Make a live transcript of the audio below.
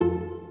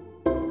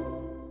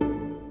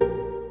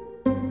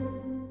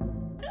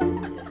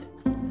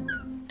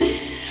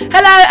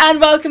Hello and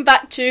welcome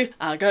back to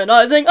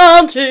Agonising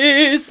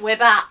Aunties. We're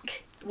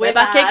back. We're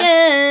back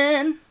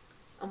again.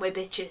 And we're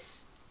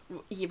bitches.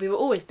 Yeah, we were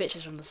always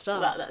bitches from the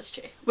start. Well, that's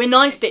true. We're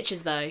nice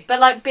bitches though. But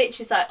like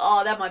bitches like,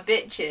 oh, they're my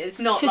bitches.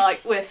 Not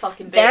like we're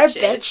fucking They're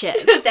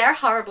bitches. bitches. They're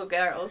horrible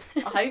girls.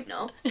 I hope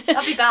not.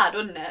 That'd be bad,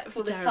 wouldn't it? If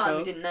all this time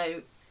we Terrible.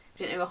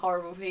 didn't know we're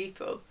horrible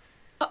people.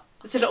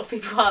 There's a lot of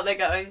people out there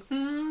going,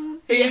 who's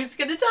Yeah.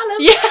 gonna tell them?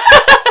 Yeah.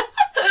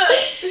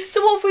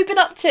 So what have we been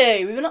up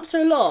to? We've been up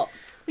to a lot.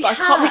 We But I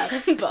can't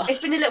remember. It's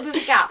been a little bit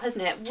of a gap,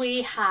 hasn't it?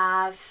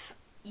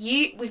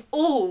 We've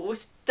all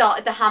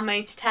started The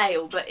Handmaid's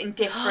Tale, but in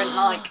different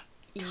like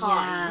times.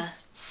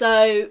 Yeah.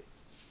 So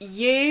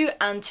you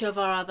and three of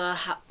our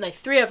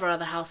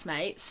other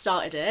housemates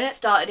started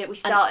it. We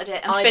started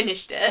it and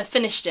finished I it.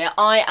 finished it.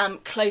 I am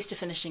close to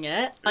finishing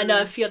it. I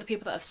know a few other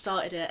people that have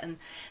started it and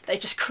they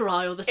just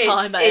cry all the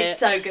time at it. It's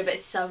so good, but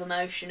it's so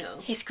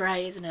emotional. It's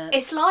great, isn't it?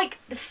 It's like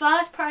the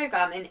first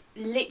programme in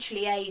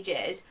literally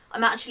ages.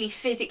 I'm actually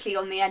physically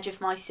on the edge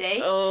of my seat.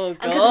 Oh,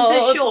 God. And because I'm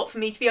so short, for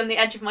me to be on the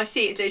edge of my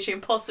seat is literally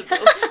impossible.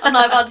 I'm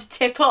like about to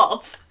tip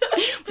off.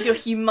 With your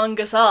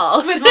humongous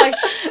arse. With my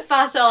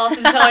fat arse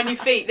and tiny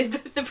feet.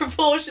 The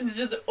proportions are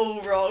just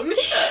all wrong.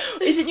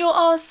 Isn't your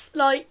arse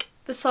like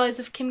the size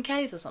of Kim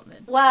K's or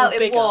something? Well, Or it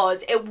bigger?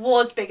 was. It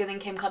was bigger than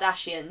Kim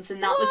Kardashian's,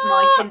 and that was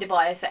my Tinder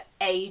bio for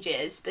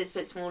ages. But it's a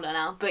bit smaller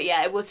now. But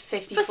yeah, it was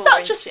 54 For such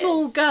inches. a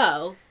small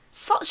girl,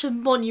 such a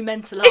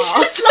monumental It's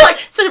arse. just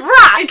like it's a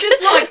rack. It's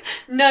just like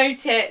no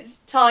tits,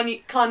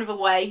 tiny kind of a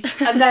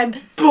waist, and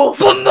then boof,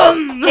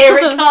 here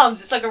it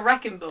comes. It's like a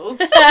wrecking ball.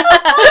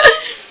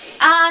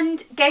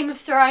 And Game of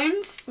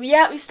Thrones.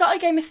 Yeah, we've started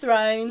Game of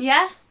Thrones.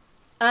 Yeah.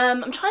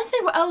 I'm trying to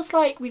think what else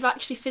we've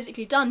actually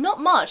physically done. Not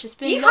much. It's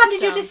been. You've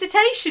handed your lockdown.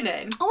 dissertation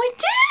in. Oh, I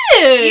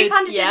did. You've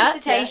handed your Yeah,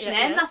 dissertation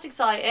yeah. in. That's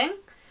exciting.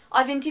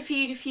 I've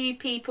interviewed a few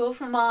people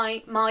from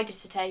my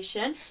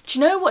dissertation. Do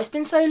you know what? It's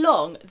been so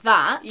long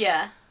that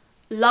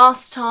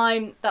last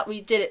time that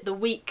we did it, the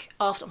week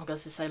after. Oh my God,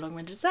 this is so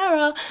long-winded,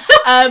 Sarah.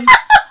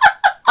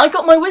 I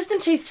got my wisdom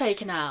tooth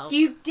taken out.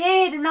 You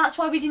did, and that's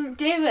why we didn't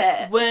do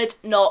it. Would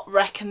not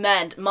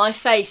recommend. My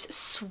face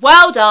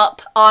swelled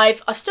up.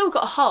 I've still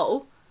got a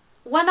hole.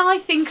 When I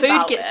think Food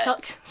about gets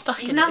it,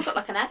 stuck you've in now it. got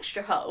like an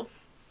extra hole.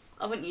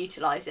 I wouldn't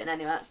utilise it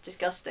anyway. That's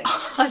disgusting.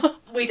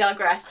 We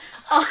digress.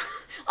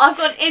 I've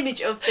got an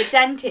image of the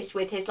dentist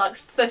with his like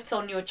foot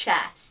on your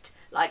chest,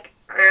 like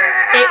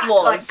It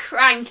was like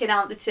cranking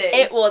out the tooth.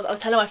 It was. I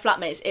was telling my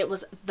flatmates. It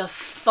was the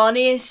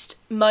funniest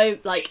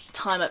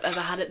time I've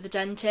ever had at the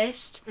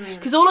dentist.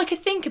 Because all I could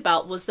think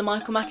about was the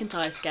Michael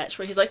McIntyre sketch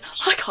where he's like,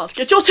 "I can't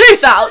get your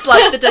tooth out."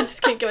 Like the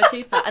dentist couldn't get my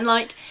tooth out, and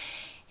like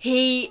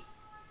he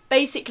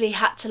basically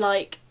had to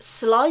like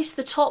slice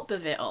the top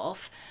of it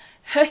off,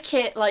 hook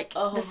it like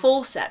the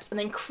forceps, and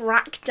then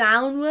crack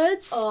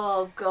downwards.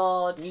 Oh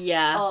God.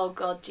 Yeah. Oh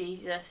God,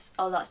 Jesus.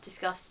 Oh, that's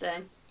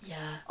disgusting.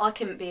 Yeah. I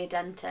couldn't be a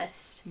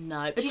dentist.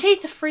 No, but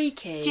teeth are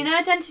freaky. Do you know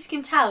a dentist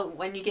can tell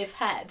when you give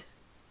head?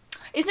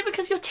 Isn't it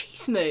because your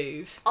teeth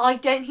move? I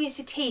don't think it's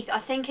the teeth. I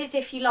think it's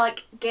if you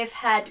like give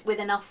head with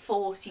enough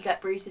force, you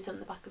get bruises on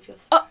the back of your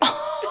throat.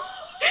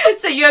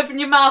 So you open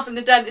your mouth and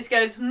the dentist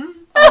goes,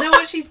 I know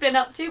what she's been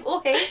up to.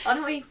 Or he, I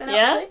know what he's been up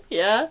to.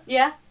 Yeah.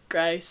 Yeah.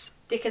 Gross.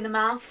 Dick in the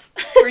mouth,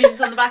 bruises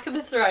on the back of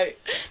the throat.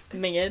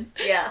 Minging.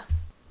 Yeah.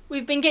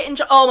 We've been getting...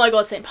 Oh my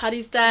God, St.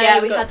 Paddy's Day.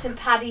 Yeah, we had St.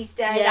 Paddy's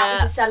Day. Yeah. That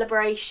was a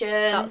celebration.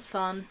 That's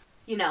fun.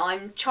 You know,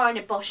 I'm trying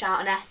to bosh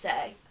out an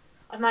essay.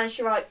 I've managed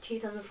to write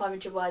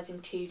 2,500 words in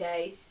 2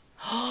 days.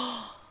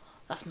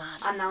 That's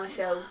mad. And now I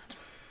feel...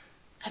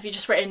 Have you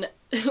just written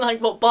like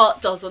what Bart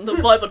does on the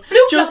whiteboard?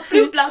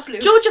 blue, blah, blue.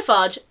 Georgia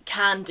Fudge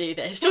can do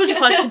this. Georgia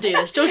Fudge can do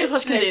this. Georgia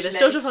Fudge can do this.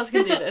 Georgia Fudge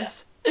can do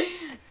this.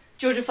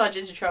 Georgia Fudge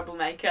is a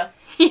troublemaker.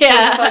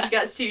 Yeah. Georgia Fudge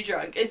gets too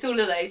drunk. It's all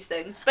of those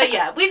things. But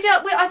yeah,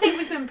 I think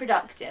we've been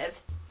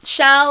productive.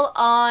 Shall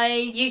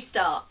I You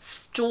start.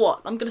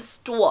 start? I'm going to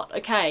start.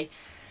 Okay.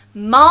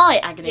 My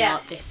agony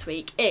aunt Yes. this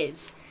week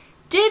is...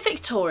 Dear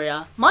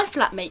Victoria, my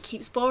flatmate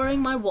keeps borrowing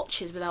my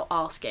watches without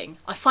asking.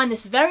 I find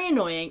this very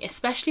annoying,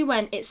 especially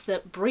when it's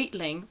the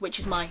Breitling, which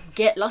is my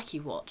Get Lucky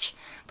watch.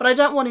 But I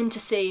don't want to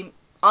seem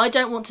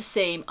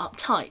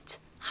uptight.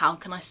 How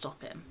can I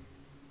stop him?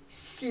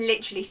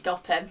 Literally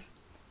stop him.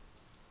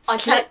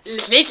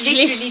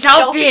 Literally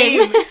stop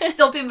him.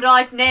 Stop him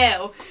right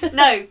now.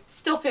 No,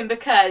 stop him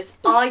because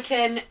I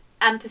can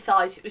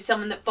empathise with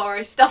someone that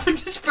borrows stuff and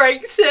just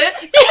breaks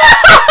it.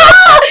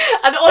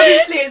 And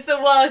honestly, it's the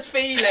worst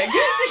feeling.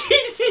 So she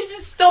just needs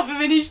to stop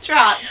him in his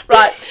tracks.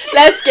 Right,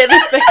 let's get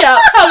this book out.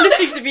 How many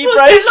things have you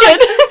What's it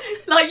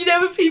broken? like you know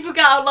when people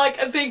get out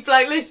like a big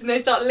blank list and they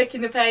start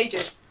licking the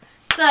pages.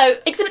 So,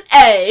 Exhibit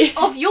A.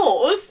 of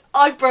yours,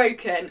 I've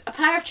broken a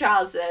pair of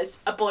trousers,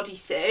 a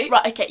bodysuit.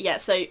 Right, okay, yeah,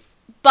 so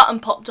button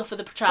popped off of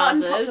the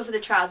trousers. Button popped off of the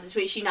trousers,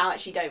 which you now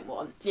actually don't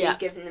want, so you've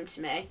given them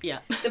to me. Yeah.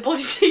 The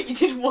bodysuit you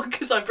didn't want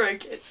because I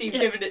broke it, so you've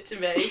given it to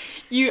me.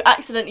 You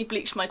accidentally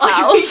bleached my I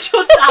towels. bleached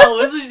your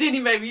towels, which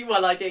didn't make me,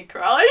 well, I did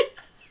cry.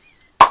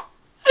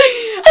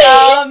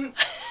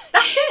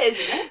 That's it,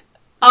 isn't it?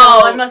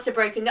 Oh. No, I must have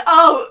broken the...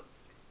 Oh!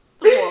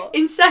 What?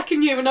 In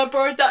second year when I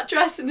borrowed that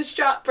dress and the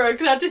strap broke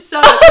and I had to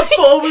sew it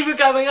before we were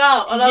going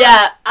out and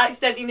I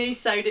accidentally knee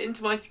sewed it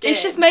into my skin.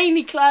 It's just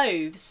mainly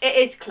clothes. It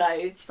is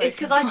clothes. It's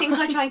because I think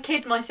I try and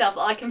kid myself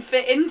that I can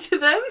fit into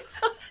them.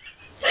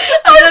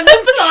 I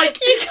remember like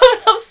you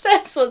coming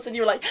upstairs once and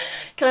you were like,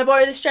 "Can I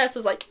borrow this dress?" I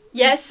was like,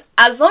 "Yes,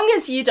 as long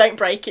as you don't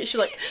break it." She's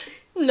like,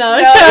 "No."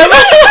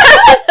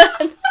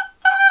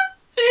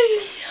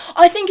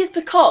 I think it's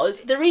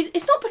because the reason.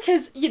 It's not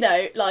because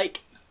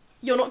like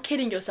you're not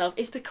kidding yourself.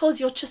 It's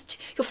because you're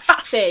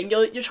fat thing.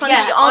 You're trying to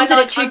get your arms in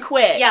it too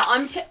quick. Yeah,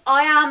 I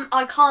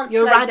can't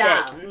You're slow erratic.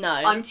 down. No.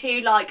 I'm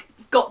too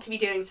got to be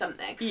doing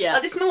something. Yeah.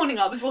 Like this morning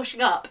I was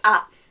washing up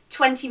at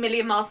 20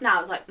 million miles an hour. I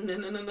was like, no.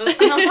 And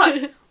I was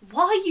like,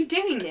 why are you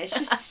doing this?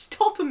 Just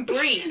stop and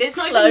breathe. It's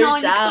not even 9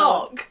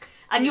 o'clock.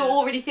 And you're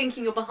already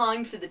thinking you're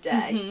behind for the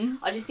day. Mm-hmm.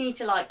 I just need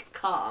to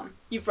calm.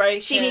 You've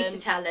broken. She needs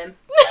to tell him.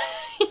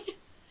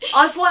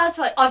 I've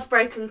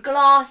broken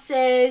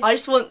glasses. I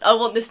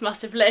want this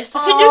massive list.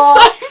 I think it's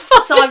so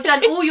funny. So I've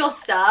done all your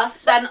stuff.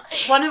 Then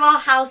one of our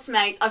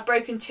housemates, I've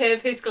broken 2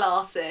 of his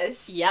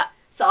glasses. Yeah.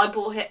 So I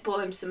bought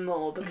him some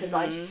more because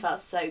I just felt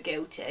so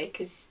guilty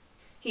because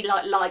he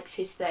likes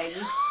his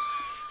things.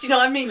 Do you know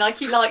what I mean? Like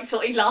he likes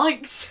what he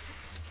likes.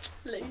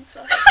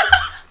 Loser.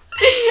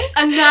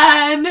 And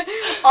then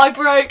I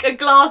broke a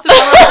glass of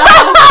one of the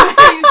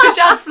housemates which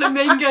had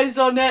flamingos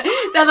on it.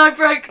 Then I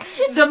broke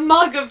the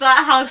mug of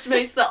that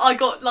housemate's that I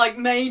got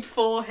made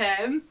for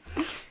him.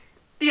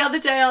 The other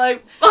day I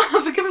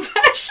have a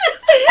confession.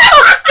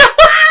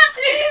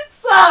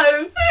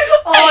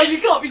 You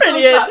can't be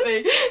cross at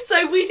me.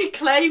 So we did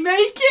clay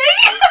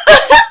making.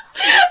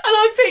 And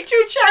I picked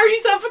your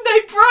cherries up and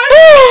they broke.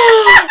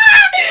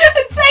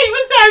 And Tate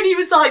was there and he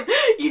was like,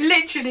 "You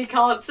literally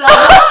can't tell." And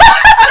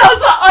I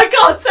was like, "I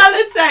can't tell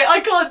it, Tate. I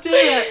can't do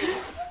it." You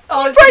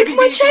broke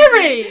my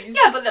cherries.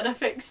 Yeah, but then I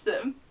fixed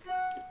them.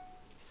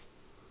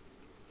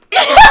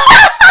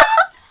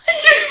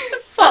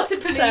 That's the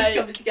police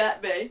coming to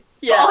get me.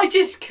 Yeah. But I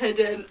just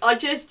couldn't.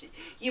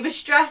 You were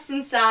stressed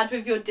and sad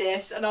with your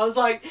diss, and I was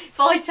like, if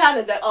I tell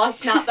her that I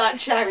snapped that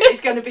cherry,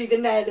 it's going to be the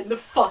nail in the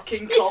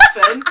fucking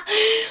coffin.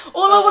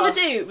 All I want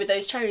to do with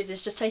those cherries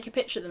is just take a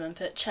picture of them and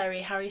put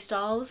Cherry Harry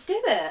Styles. Do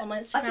it. On my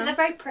Instagram. I think they're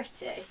very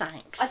pretty.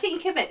 Thanks. I think you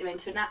could make them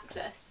into a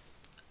necklace.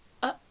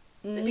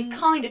 They'd be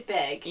kind of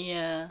big.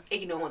 Yeah.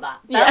 Ignore that.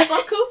 Yeah. Belt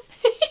buckle.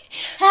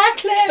 Hair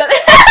clip.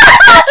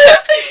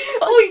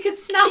 Or you could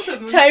snap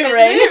them. Toe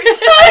ring.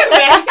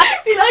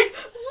 Be like,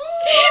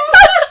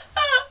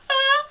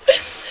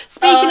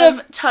 Speaking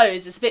of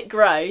toes, it's a bit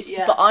gross,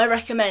 but I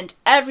recommend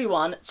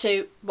everyone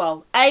to,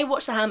 A,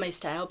 watch The Handmaid's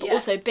Tale, but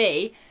also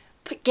B,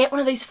 get one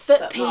of those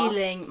foot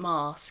peeling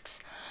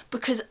masks.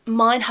 Because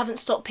mine haven't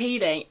stopped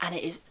peeling and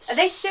it is Are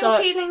they still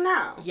peeling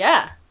now?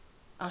 Yeah.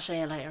 I'll show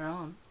you later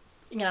on.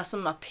 You can have some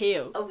of my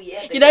peel. Oh,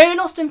 yeah. Baby. You know in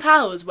Austin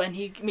Powers when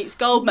he meets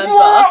Goldmember?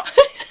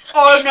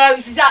 Oh, no,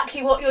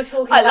 exactly what you're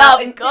talking about. Love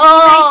and Gold.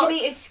 Does he make him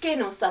eat his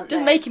skin or something?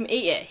 Doesn't make him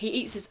eat it. He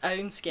eats his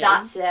own skin.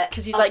 That's it.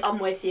 Because he's I'm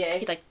with you.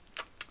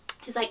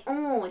 He's like,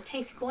 oh, it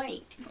tastes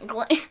great.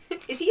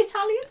 Is he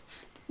Italian?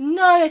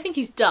 No, I think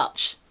he's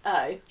Dutch.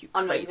 Oh,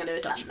 I'm not even going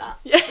to attempt that.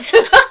 Yeah.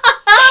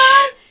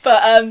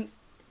 But,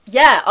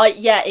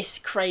 it's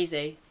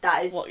crazy.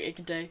 That is what you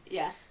can do.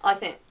 Yeah, I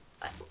think.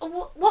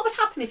 What would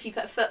happen if you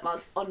put a foot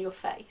mask on your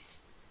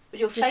face?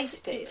 Would your face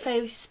peel?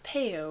 Face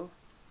peel?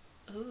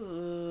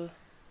 Ooh.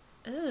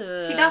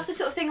 See, that's the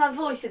sort of thing I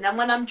voice, and then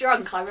when I'm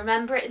drunk, I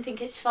remember it and think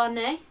it's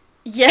funny.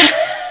 Yeah.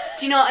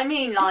 Do you know what I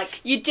mean?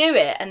 You do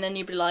it, and then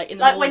you'd be like, in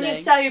the morning. When you're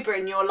sober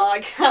and you're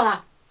like,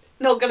 not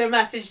going to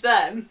message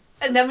them.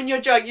 And then when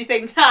you're drunk, you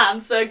think, I'm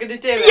so going to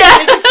do it. Yeah.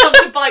 And it just comes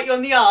to bite you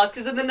on the arse,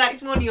 because then the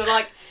next morning you're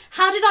like,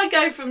 how did I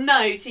go from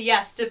no to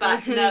yes to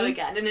back to no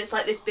again? And it's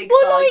like this big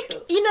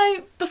cycle.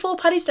 Before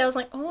Paddy's Day, I was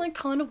like, I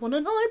kind of want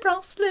an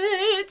eyebrow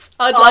slit.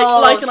 I'd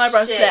like an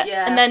eyebrow slit.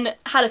 Yeah. And then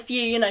had a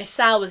few,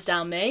 sours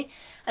down me.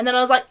 And then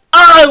I was like,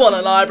 I want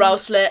an eyebrow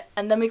slit.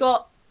 And then we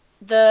got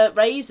the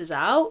razors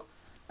out.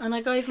 And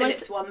I go for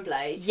Phillips One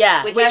Blade.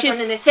 Yeah, which is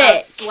everyone in this thick.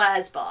 house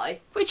swears by.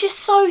 Which is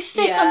so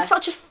thick. Yeah. I'm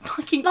such a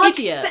fucking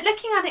idiot. But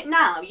looking at it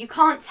now, you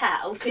can't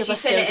tell because you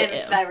fill it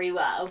in very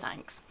well.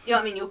 Thanks. You know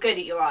what I mean? You're good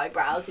at your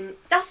eyebrows, and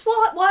that's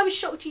why I was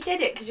shocked you did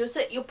it, because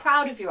you're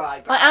proud of your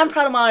eyebrows. I am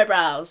proud of my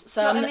eyebrows.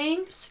 So do you know what I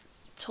mean?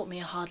 Taught me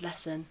a hard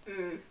lesson.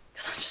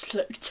 Because I just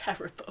look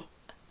terrible.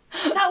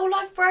 Is that all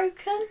I've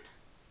broken?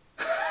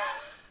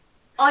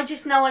 I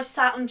just know I've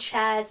sat on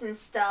chairs and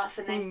stuff,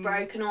 and they've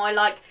broken, or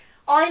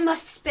I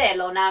must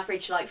spill on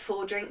average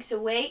 4 drinks a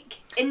week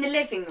in the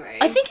living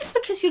room. I think it's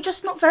because you're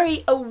just not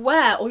very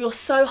aware, or you're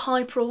so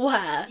hyper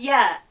aware.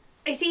 Yeah.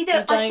 It's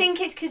either, I think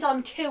it's because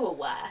I'm too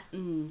aware.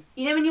 You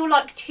know when you're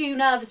too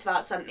nervous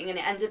about something and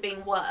it ends up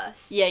being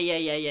worse? Yeah.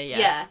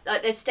 Yeah,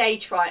 there's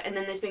stage fright, and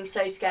then there's being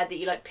so scared that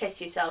you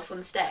piss yourself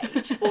on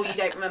stage, or you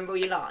don't remember all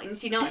your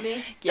lines, you know what I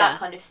mean? Yeah. That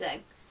kind of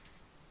thing.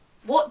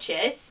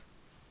 Watches.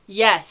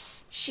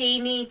 Yes.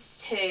 She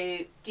needs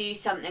to do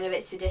something a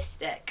bit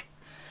sadistic.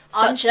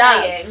 Such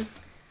as?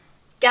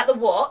 Get the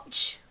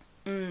watch,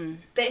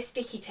 bit of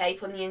sticky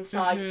tape on the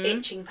inside,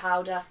 itching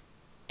powder.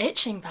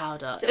 Itching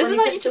powder. So when Isn't he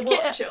that you puts just the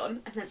get watch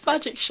on and it's like,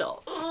 magic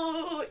shots?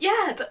 oh,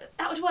 yeah, but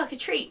that would work a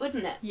treat,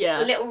 wouldn't it? Yeah.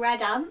 The little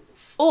red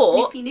ants. Or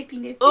Nippy, nippy,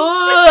 nippy.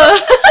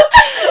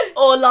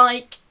 or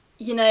like,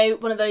 you know,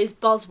 one of those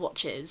buzz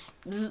watches.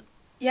 Bzz,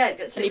 Yeah, it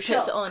gets a and he little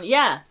puts shot. it on.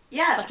 Yeah.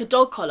 Yeah. Like a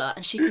dog collar,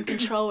 and she can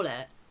control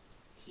it.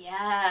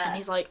 Yeah. And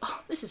he's like,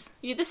 "Oh, this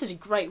is a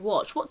great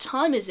watch. What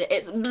time is it?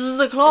 It's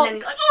bzz o'clock." And then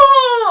he's like,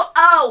 oh,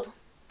 oh.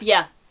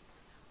 Yeah.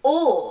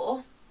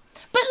 Or,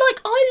 But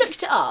like, I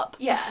looked it up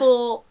Yeah.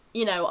 before,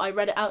 you know, I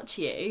read it out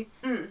to you,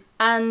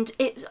 and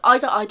it's I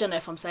don't know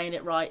if I'm saying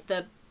it right.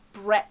 The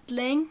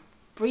Breitling,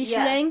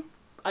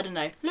 I don't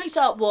know. Looked it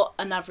up what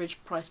an average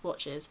price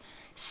watch is.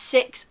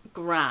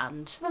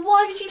 $6,000. well,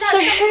 why would you let So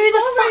someone who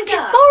the borrow fuck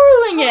is that?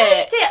 borrowing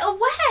Hide it? it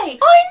away.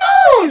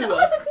 I God, know.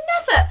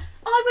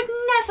 I would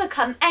never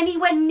come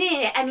anywhere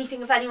near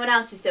anything of anyone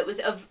else's that was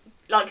of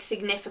like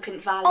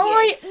significant value.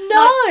 I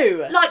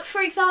know. Like,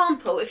 for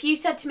example, if you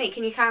said to me,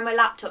 can you carry my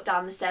laptop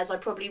down the stairs, I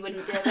probably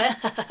wouldn't do it.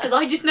 Because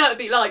I just know it'd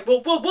be like,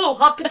 whoa,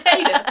 hot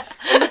potato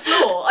on the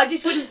floor. I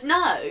just wouldn't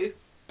know.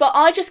 But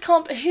I just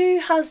can't. Who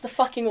has the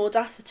fucking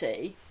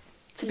audacity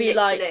to be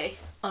like, Literally.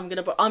 I'm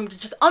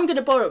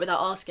gonna borrow it without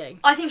asking.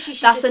 I think she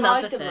should That's just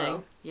another hide them thing.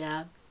 all.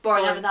 Yeah.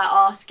 Borrowing Borrow- without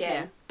asking.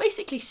 Yeah.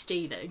 Basically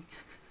stealing.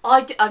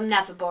 I've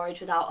never borrowed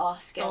without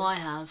asking. Oh, I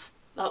have.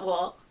 Like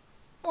what?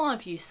 Well,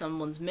 I've used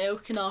someone's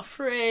milk in our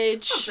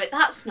fridge. Oh, but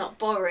that's not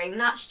borrowing.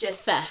 That's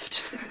just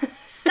Theft.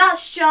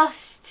 That's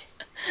just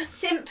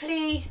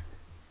simply.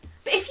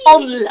 But if you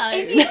On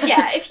loan.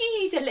 if you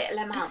use a little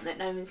amount that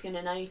no one's going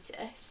to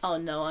notice. Oh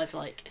no, I've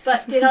like.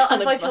 But done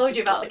have a I told massive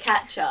you about the plug.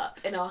 ketchup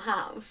in our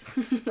house?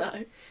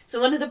 No. So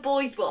one of the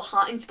boys bought a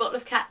Hartings bottle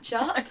of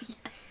ketchup, Oh,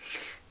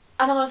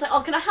 and I was like, "Oh,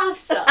 can I have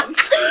some?"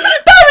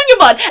 Bearing in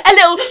mind, a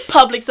little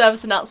public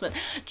service announcement.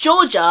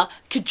 Georgia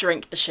could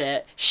drink the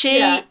shit. She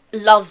Yeah.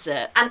 loves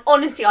it. And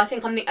honestly, I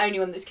think I'm the only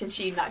one that's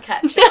consumed that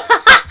ketchup.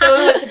 So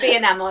when we went to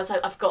B&M, I was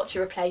like, "I've got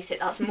to replace it.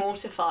 That's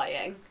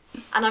mortifying."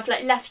 And I've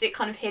like left it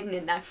kind of hidden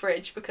in their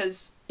fridge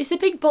because It's a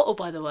big bottle,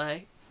 by the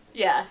way.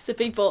 yeah. It's a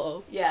big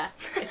bottle. Yeah,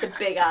 it's a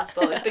big ass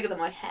bottle. It's bigger than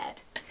my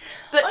head.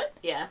 But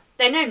yeah,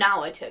 they know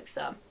now I took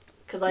some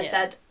because I Yeah.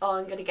 said, "Oh,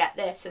 I'm gonna get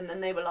this," and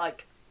then they were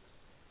like,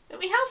 "Don't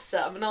we have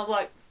some?" And I was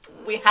like,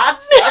 "We had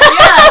some,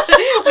 yeah.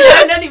 We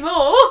don't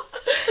anymore."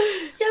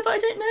 Yeah, but I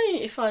don't know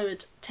if I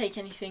would take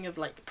anything of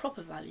like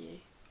proper value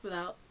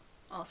without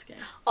asking.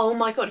 Oh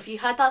my god! Have you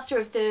heard that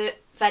story of the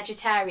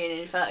vegetarian in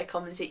inverted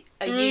commas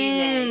at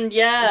uni?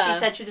 Yeah. And she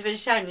said she was a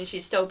vegetarian and she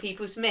stole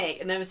people's meat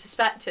and no one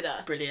suspected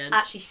her. Brilliant.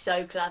 Actually,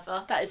 so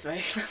clever. That is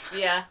very clever.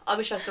 Yeah, I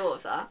wish I thought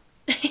of that.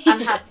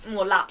 And had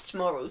more lapsed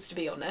morals, to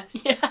be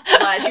honest. Yeah.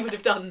 'Cause I actually would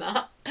have done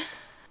that.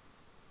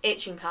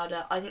 Itching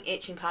powder. I think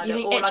itching powder. You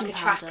think or like itching a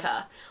powder?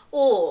 tracker.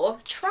 Or,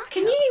 Tracker.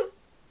 can you,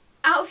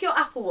 out of your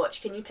Apple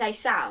Watch, can you play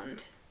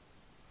sound?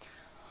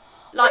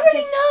 Like, I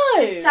don't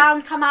know. does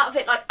sound come out of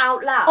it, like,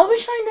 out loud? I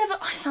wish I never.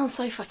 I sound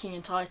so fucking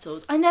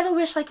entitled. I never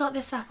wish I got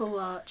this Apple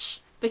Watch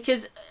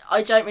because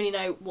I don't really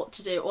know what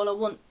to do. All I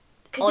want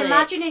Because on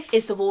imagine it if...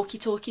 is the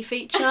walkie-talkie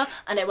feature,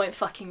 and it won't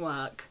fucking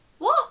work.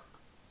 What?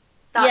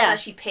 That's Yeah.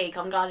 actually peak.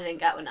 I'm glad I didn't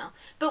get one now.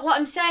 But what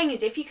I'm saying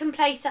is, if you can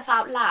play stuff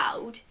out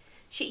loud,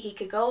 he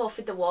could go off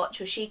with the watch,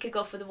 or she could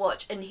go off with the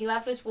watch, and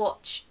whoever's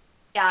watch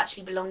it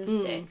actually belongs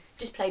to,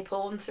 just play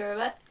porn through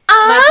it.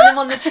 Imagine them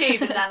on the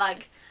tube, and they're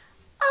like,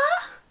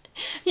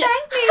 Yeah.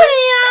 thank me.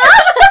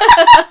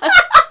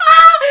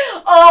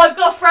 Oh, I've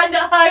got a friend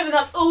at home, and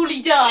that's all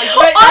he does.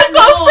 Make I've that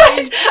got a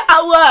noise. friend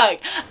at work,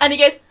 and he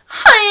goes,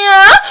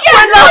 "Hiya!" Yeah,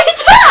 We're like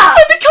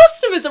that. and the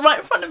customers are right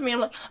in front of me. I'm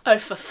like, "Oh,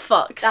 for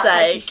fuck's That's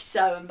actually sake!"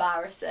 so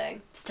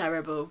embarrassing. It's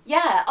terrible.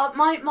 Yeah,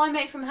 my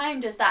mate from home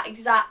does that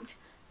exact,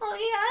 oh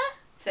yeah,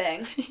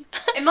 thing.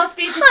 It must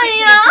be a particular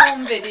Hiya.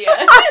 porn video.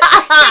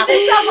 It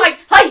just sounds like,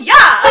 hiya!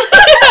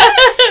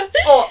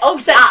 Or, oh,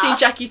 Sexy yeah.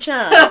 Jackie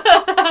Chan.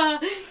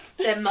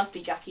 There must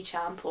be Jackie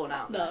Chan porn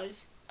out there.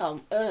 Nice.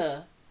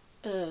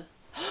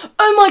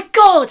 Oh my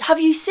god! Have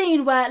you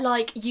seen where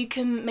like you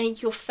can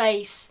make your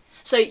face?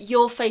 So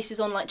your face is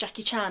on like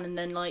Jackie Chan, and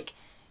then like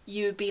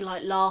you would be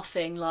like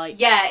laughing like.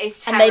 Yeah,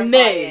 it's And terrifying.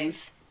 they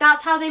move.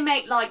 That's how they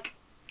make like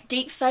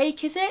Deep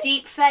fake, is it?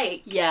 deep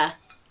fake. Yeah.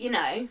 You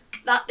know,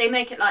 that they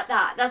make it like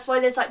that. That's why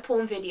there's like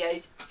porn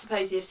videos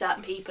supposedly of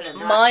certain people and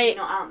they're My- actually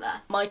not out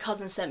there. My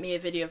cousin sent me a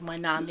video of my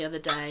nan the other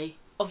day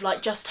of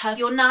like just her.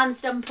 Your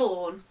nan's done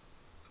porn.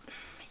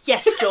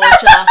 Yes,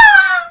 Georgia.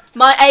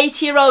 My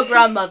 80-year-old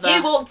grandmother.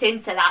 You walked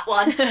into that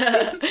one.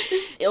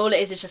 All it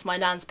is just my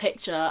nan's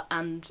picture,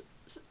 and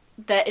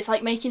it's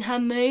like making her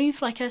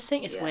move, like her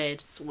sing. It's Yeah.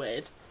 weird. It's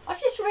weird. I've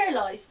just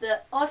realised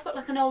that I've got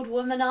like an old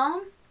woman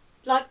arm.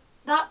 Like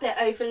that bit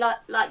over like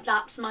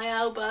laps my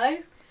elbow.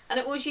 And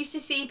I always used to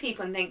see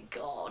people and think,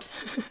 God.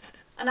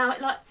 And now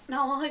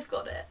now I've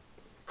got it.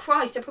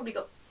 Christ, I probably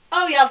got...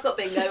 Oh yeah, I've got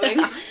bingo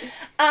wings.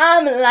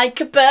 I'm like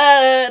a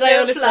bird. I You'll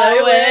wanna fly fly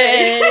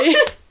away.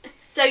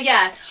 So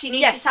yeah, she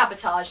needs to Yes.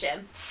 sabotage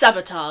him.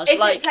 Sabotage. If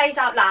like it plays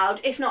out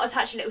loud, if not,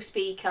 attach a little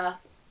speaker.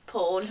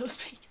 Porn. little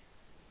speak.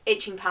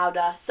 itching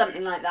powder,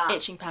 something like that.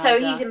 Itching powder. So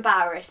he's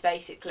embarrassed,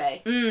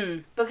 basically.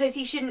 Because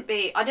he shouldn't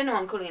be... I don't know why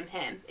I'm calling him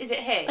him. Is it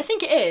he? I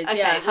think it is, okay,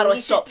 yeah. How do I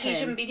stop him? He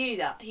shouldn't be doing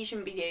that. He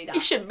shouldn't be doing that.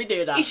 He shouldn't be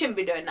doing that. He shouldn't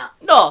be doing that.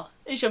 No,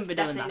 he shouldn't be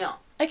doing that. Definitely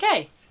not.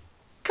 Okay.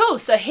 Cool.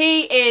 So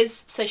she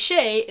is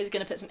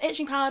going to put some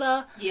itching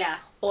powder. Yeah.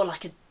 Or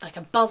like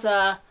a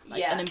buzzer, like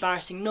Yeah. an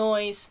embarrassing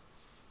noise.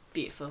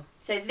 Beautiful.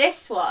 So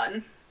this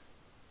one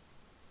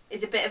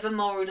is a bit of a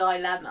moral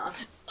dilemma.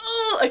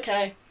 Oh,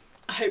 okay.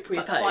 I hope we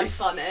But pose. quite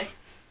funny.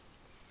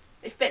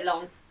 It's a bit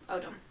long.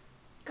 Hold on.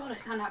 God, I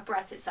sound out of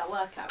breath. It's that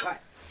workout, right?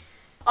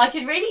 I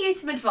could really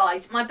use some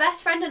advice. My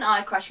best friend and I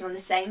are crushing on the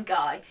same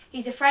guy.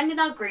 He's a friend in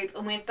our group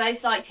and we've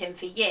both liked him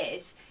for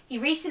years. He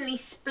recently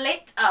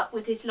split up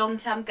with his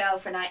long-term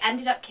girlfriend. I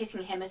ended up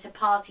kissing him at a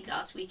party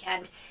last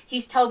weekend.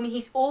 He's told me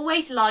he's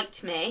always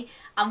liked me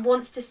and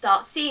wants to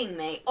start seeing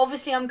me.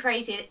 Obviously, I'm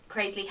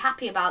crazily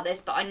happy about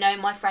this, but I know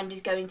my friend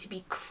is going to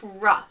be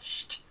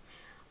crushed.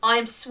 I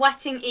am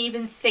sweating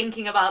even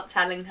thinking about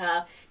telling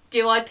her.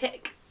 Do I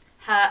pick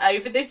her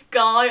over this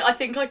guy? I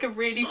think I could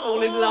really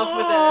fall in love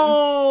with him.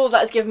 Oh,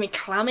 that's giving me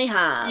clammy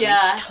hands.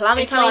 Yeah.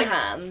 Clammy It's like,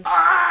 hands.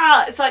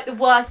 It's like the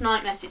worst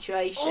nightmare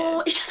situation.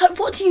 Oh, it's just like,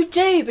 what do you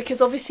do?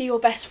 Because obviously your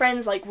best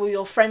friends, like, will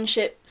your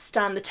friendship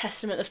stand the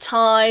testament of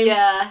time?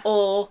 Yeah.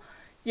 Or,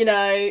 you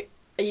know,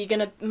 are you going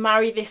to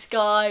marry this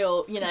guy?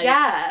 Or, you know.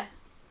 Yeah.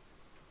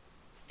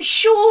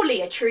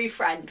 Surely a true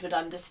friend would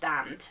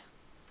understand.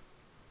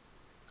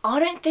 I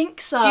don't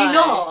think so. Do you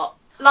not?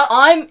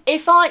 Like,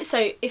 If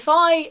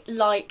I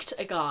liked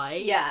a guy.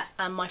 yeah.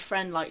 And my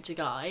friend liked a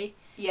guy.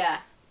 Yeah.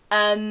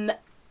 And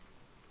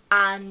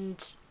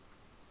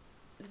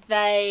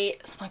they...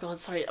 Oh my god,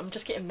 sorry, I'm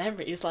just getting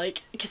memories,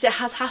 like... Because it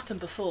has happened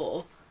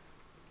before.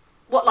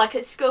 What, like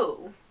at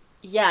school?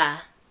 Yeah.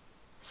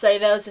 So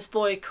there was this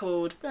boy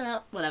called...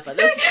 whatever.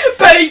 There was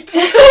Babe!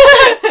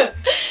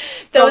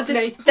 there was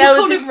Rodney. this... There We was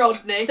call this, him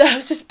Rodney. there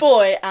was this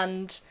boy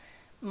and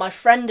my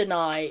friend and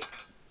I...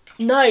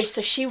 No,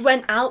 so she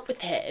went out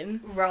with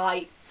him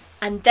Right.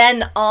 and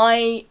then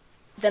I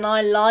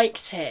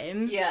liked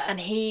him. Yeah. And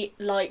he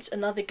liked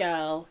another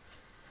girl.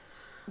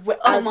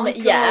 Oh my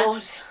god. Yeah.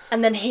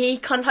 And then he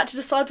kind of had to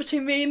decide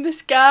between me and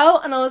this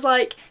girl. And I was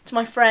like, to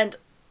my friend,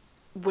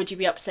 would you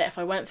be upset if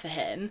I went for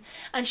him?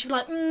 And she'd be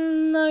like,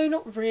 no,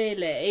 not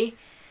really.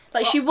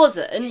 Like, she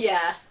wasn't.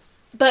 Yeah.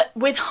 But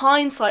with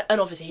hindsight, and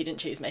obviously he didn't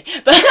choose me,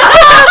 but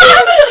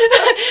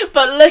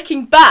but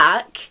looking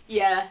back,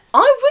 Yeah.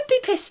 I would be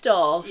pissed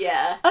off.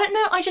 Yeah. I don't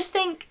know, I just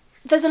think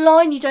there's a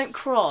line you don't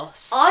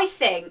cross. I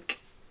think,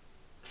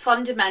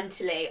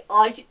 fundamentally,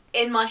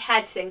 in my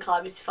head think I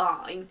was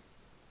fine.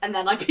 And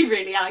then I'd be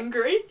really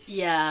angry.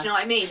 Yeah. Do you know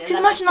what I mean? Because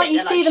imagine, like, you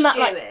see them at,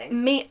 like,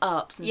 stewing.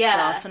 meet-ups and Yeah.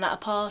 stuff and at a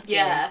party.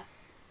 Yeah.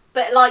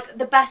 But, like,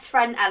 the best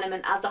friend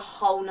element adds a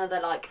whole nother,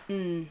 like,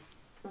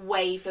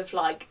 wave of,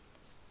 like,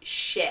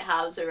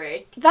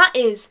 shithousery. That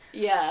is...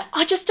 Yeah.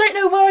 I just don't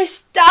know where I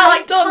stand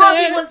Like, on part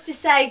of it. me wants to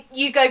say,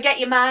 you go get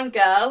your man,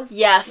 girl.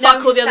 Yeah, No fuck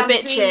one all the can other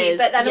stand between you, bitches.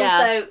 but then yeah.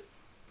 also,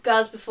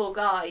 girls before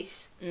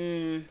guys.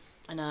 I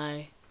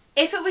know.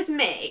 If it was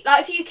me,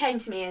 like, if you came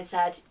to me and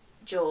said,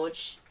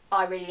 George,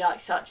 I really like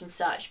such and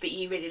such, but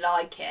you really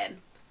like him,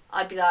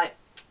 I'd be like,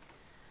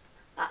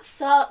 that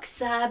sucks,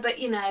 sir, but,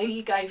 you know,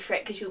 you go for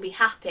it because you'll be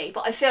happy.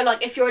 But I feel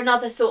like if you're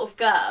another sort of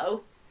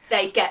girl,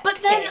 they'd get But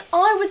pissed. then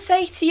I would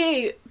say to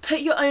you, put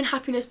your own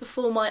happiness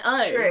before my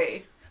own.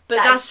 True. But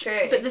That's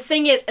true. But the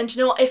thing is, and do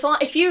you know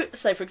what? If you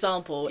say, for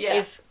example, Yeah.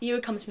 if you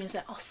would come to me and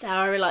say, "Oh,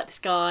 Sarah, I really like this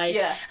guy,"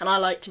 Yeah. and I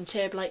liked him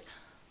too, I'd be like,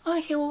 oh,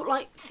 "Okay, well,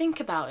 like, think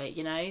about it,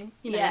 you know,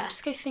 Yeah.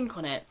 just go think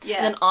on it." Yeah.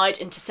 And then I'd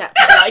intercept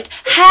and be like,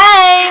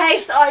 "Hey,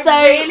 Hey, so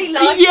I really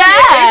like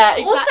yeah,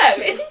 you. Also,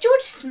 exactly. isn't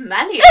George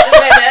smelly at the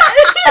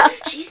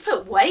minute? She's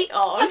put weight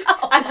on,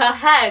 and her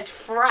hair's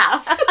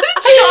frass.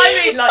 Do you know what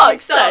I mean? Like,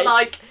 Fuck's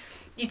sake.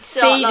 you'd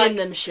start Feeding like,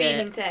 them shit.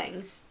 feeding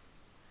things.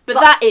 But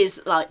that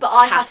is like, But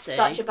I have catty.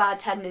 such a bad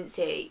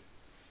tendency.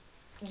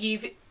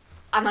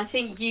 And I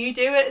think you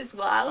do it as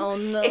well. Oh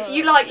no. If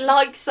you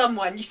like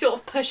someone, you sort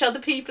of push other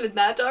people in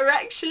their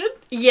direction.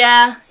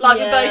 Yeah. Like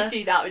yeah. we both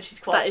do that, which is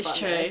quite That is funny.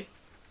 true.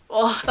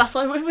 Oh, that's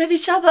why we're with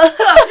each other.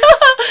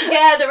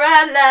 Together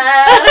at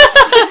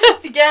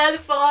last, together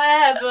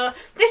forever.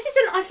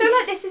 I feel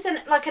like this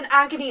isn't like an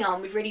agony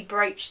arm we've really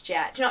broached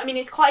yet. Do you know what I mean?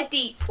 It's quite a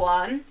deep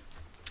one.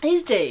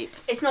 He's deep.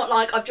 It's not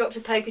like I've dropped a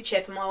poker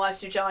chip in my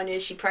wife's vagina,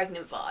 is she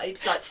pregnant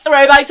vibes. Like,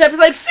 Throwback to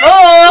episode 4.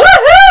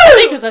 I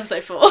think it was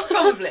episode 4.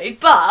 probably,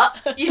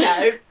 but, you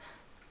know,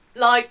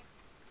 like,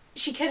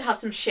 she could have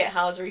some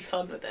shithousery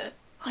fun with it.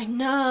 I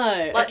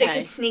know. Like, okay. they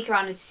could sneak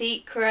around in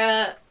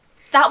secret.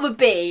 That would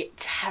be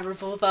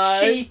terrible though.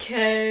 She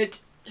could...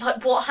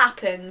 Like, what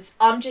happens?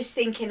 I'm just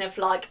thinking of,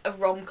 like, a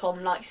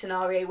rom-com, like,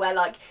 scenario where,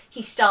 like,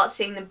 he starts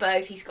seeing them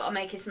both, he's got to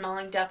make his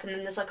mind up, and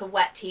then there's, like, a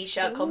wet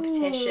t-shirt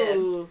competition.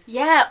 Ooh.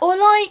 Yeah, or,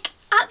 like,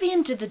 at the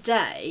end of the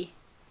day,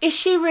 is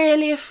she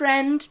really a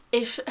friend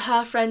if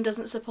her friend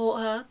doesn't support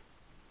her?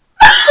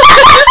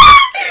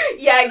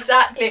 Yeah,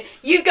 exactly.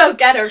 You go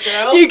get her,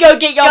 girl. You go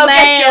get your Go man.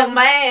 get your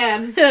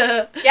man.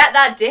 Get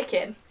that dick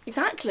in.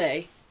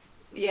 Exactly.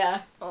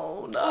 Yeah.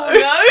 Oh no. Oh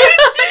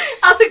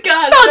no. As a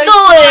girl, Don't it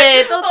do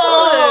makes it. Don't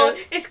oh, do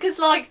it. it's because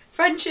like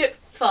friendship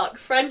fuck.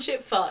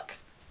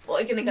 What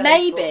are you gonna go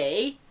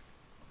Maybe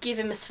give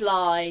him a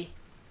sly,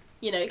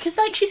 you know, because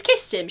like she's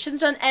kissed him. She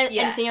hasn't done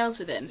Yeah. anything else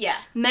with him. for? Yeah.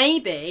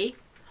 Maybe,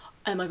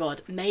 oh my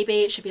god,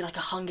 maybe it should be like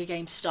a Hunger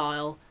Games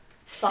style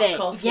Fuck thing.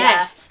 off,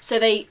 Yes. So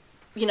they,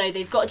 you know,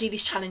 they've got to do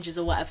these challenges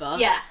or whatever.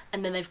 Yeah.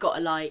 And then they've got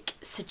to like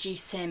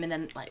seduce him and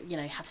then like, you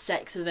know, have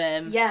sex with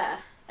him. Yeah.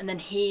 And then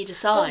he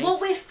decides. But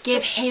what we're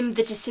give him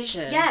the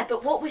decision. Yeah,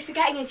 but what we're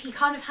forgetting is he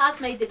kind of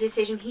has made the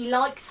decision. He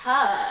likes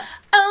her.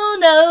 Oh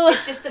no.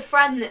 It's just the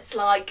friend that's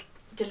like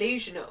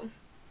delusional.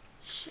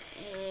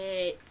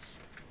 Shit.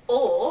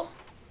 Or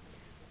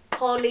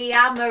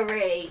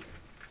polyamory.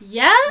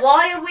 Yeah.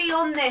 Why are we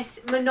on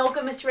this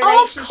monogamous Oh,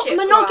 relationship?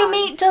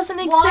 monogamy grind? doesn't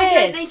exist. Why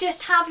don't they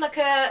just have like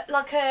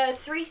a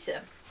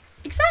threesome?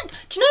 Exactly.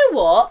 Do you know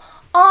what?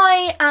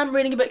 I am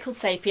reading a book called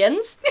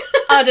Sapiens.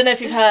 I don't know if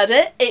you've heard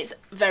it. It's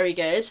very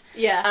good.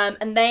 Yeah.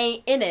 And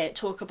they, in it,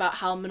 talk about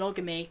how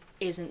monogamy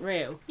isn't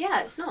real. Yeah,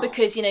 it's not.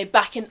 Because, you know,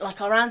 back in,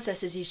 like, our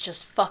ancestors used to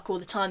just fuck all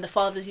the time. The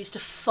fathers used to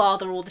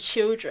father all the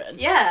children.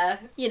 Yeah.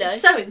 You know. It's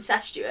so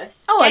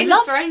incestuous. Oh, I Game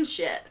love- of Thrones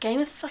shit.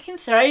 Game of fucking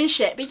Thrones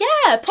shit. But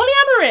yeah,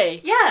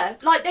 polyamory. Yeah,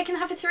 like they can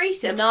have a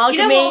threesome.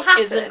 Monogamy you know what will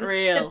happen? isn't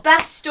real. The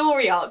best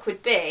story arc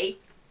would be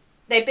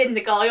they bin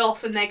the guy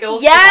off and they go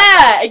off Yeah,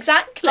 together.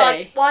 exactly.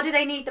 Like, why do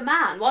they need the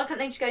man? Why can't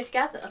they just go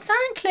together?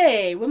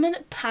 Exactly. Women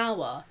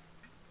power.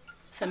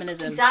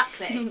 Feminism.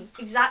 Exactly.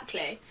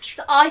 Exactly.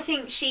 So I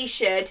think she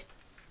should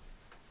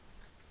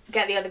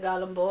get the other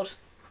girl on board.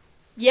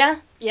 Yeah.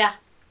 Yeah.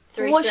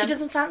 Threesome. What if she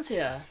doesn't fancy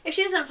her? If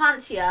she doesn't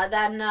fancy her,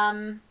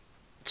 then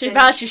Too Bin-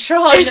 bad she's bin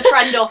tried. the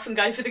friend off and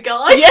go for the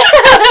guy. Yeah.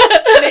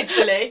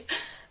 Literally.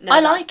 No, I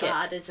that's like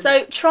bad, it. isn't So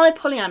it? try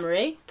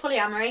polyamory.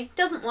 Polyamory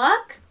doesn't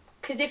work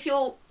because if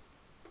you're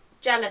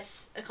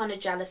jealous, a kind of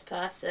jealous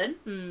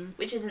person,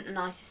 which isn't the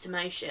nicest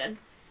emotion,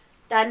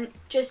 then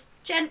just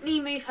gently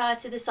move her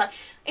to the side.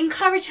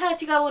 Encourage her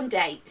to go on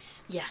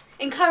dates. Yeah.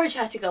 Encourage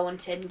her to go on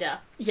Tinder.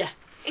 Yeah.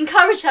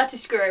 Encourage her to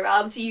screw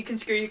around so you can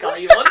screw the guy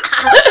you want.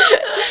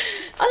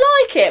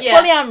 I like it.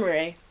 Yeah.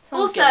 Polyamory.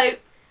 Sounds Also, good.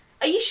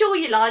 are you sure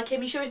you like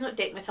him? Are you sure he's not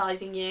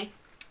dickmatising you?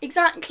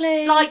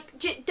 Exactly. Like,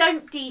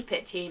 don't deep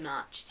it too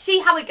much. See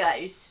how it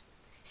goes.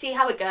 See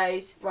how it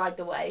goes. Ride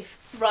the wave.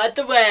 ride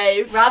the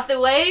wave. Ride the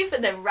wave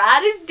and then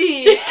ride his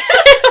dick.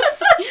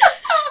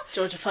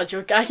 Georgia Fudge,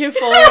 you're gagging for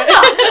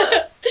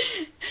it.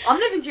 I'm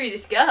living through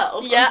this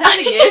girl. Yeah. I'm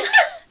telling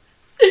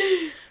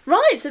you.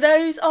 Right, so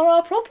those are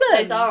our problems.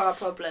 Those are our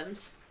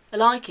problems. I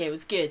like it. It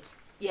was good. It's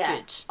Yeah.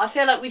 good. I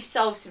feel like we've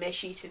solved some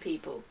issues for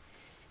people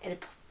in a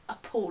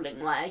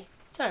appalling way.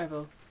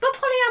 Terrible. But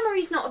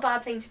polyamory's not a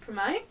bad thing to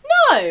promote.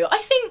 No, I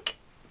think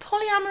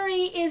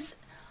polyamory is...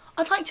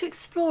 I'd like to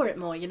explore it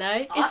more, you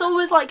know? It's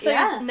always like those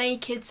yeah.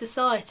 naked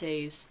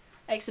societies.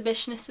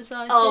 Exhibitionist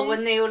societies. Oh,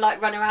 when they all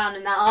like run around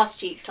and their arse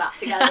cheeks clap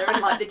together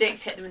and like the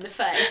dicks hit them in the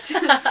face.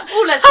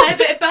 Oh, let's play a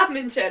bit of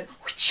badminton.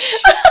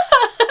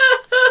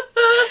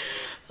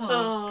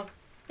 Oh.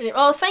 Anyway,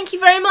 well, thank you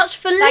very much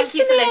for listening. Thank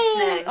you for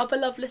listening. Our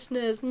beloved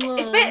listeners.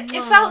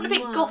 It felt a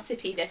bit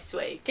gossipy this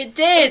week. It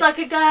did. It's like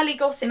a girly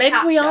gossip Maybe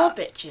we are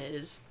catch-up.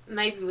 bitches.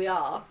 Maybe we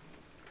are.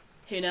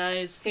 Who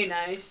knows? Who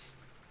knows?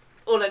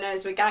 All I know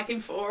is we're gagging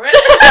for it.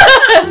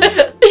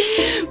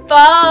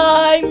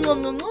 Bye. Mwah,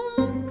 mwah, mwah.